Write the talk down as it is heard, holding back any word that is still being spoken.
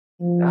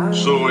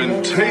So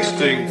in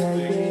tasting,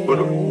 what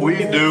we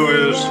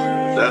do is,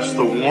 that's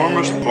the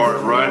warmest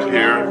part right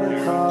here.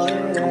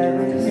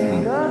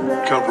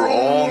 Cover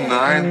all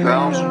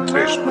 9,000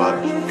 taste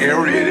buds,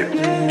 aerate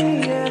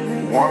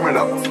it, warm it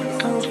up.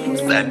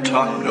 That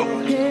top milk,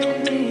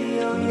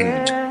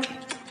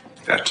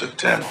 that's a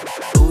 10.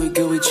 Ooey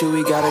gooey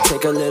chewy, gotta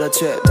take a little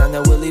trip down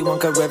the Willy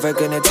Wonka river,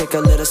 gonna take a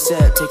little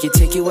sip.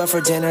 Take you out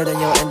for dinner, then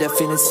you'll end up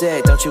feeling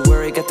sick. Don't you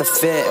worry, got the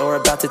fit or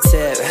about to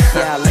tip.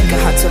 Yeah, like a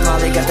hot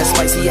tamale, got that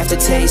spicy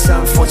aftertaste.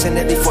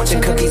 Unfortunately,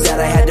 fortune cookies that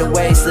I had to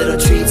waste. Little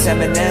treats,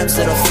 M&M's,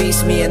 little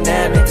feast, me and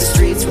them. Hit the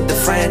streets with the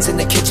friends, in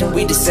the kitchen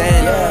we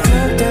descend. Yeah,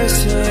 cook that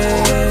shit.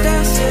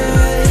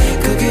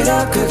 Cook it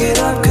up, cook it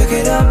up, cook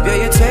it up. Yeah,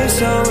 you taste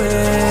so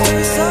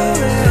rich.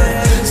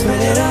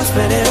 Spin it up,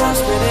 spin it up,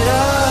 spin it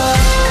up.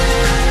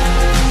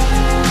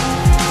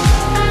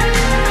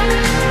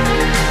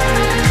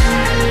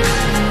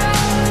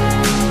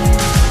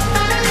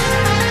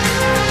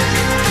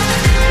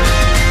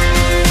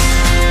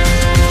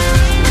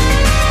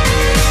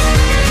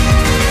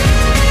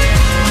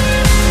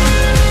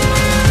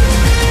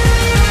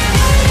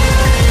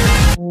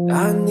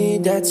 I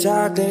need that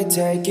chocolate,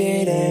 take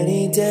it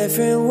any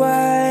different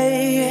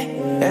way.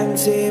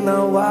 Empty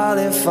my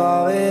wallet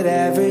for it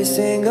every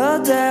single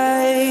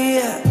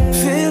day.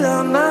 Fill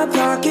up my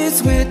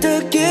pockets with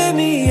the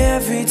gimme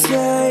every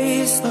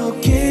taste. Oh,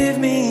 give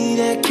me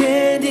that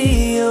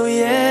candy, oh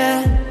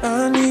yeah.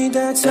 I need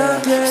that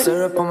chocolate.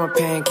 Syrup on my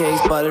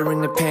pancakes, butter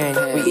in the pan.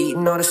 We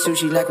eating all the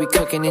sushi like we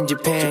cooking in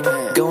Japan.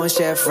 Going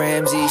Chef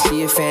Ramsay,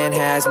 she a fan,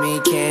 has me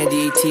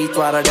candy. Teeth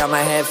water, got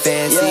my head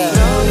fancy.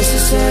 No, this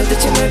is sad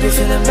that you may be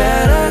feeling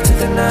better. Took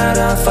the night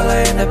off, while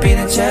I end up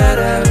eating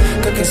cheddar.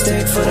 Cooking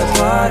steak for the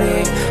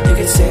party. You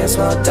can say it's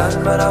well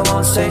done, but I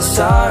won't say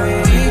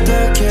sorry. Eat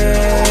the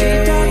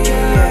cake,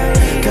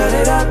 cut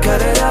it up,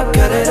 cut it up,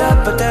 cut it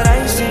up. But that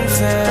ice ain't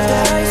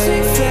fair.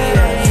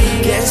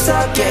 Get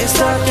stuck, get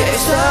stuck, get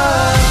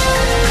stuck.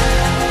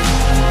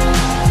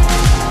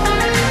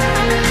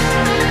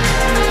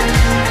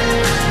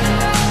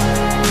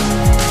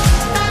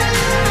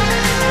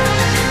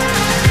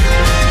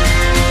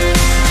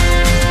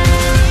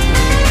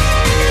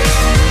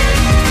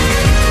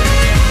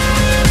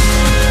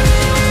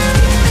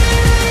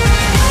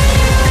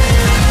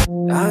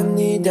 I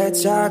need that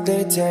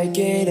chocolate, take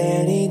it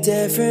any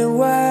different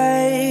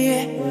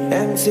way.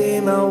 Empty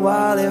my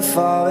wallet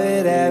for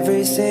it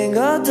every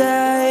single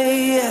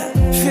day.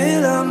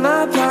 Fill up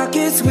my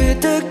pockets with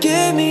the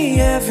gimme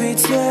every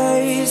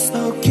taste.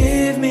 Oh,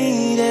 give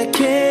me that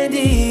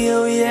candy,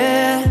 oh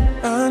yeah.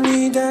 I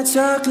need that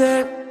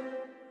chocolate.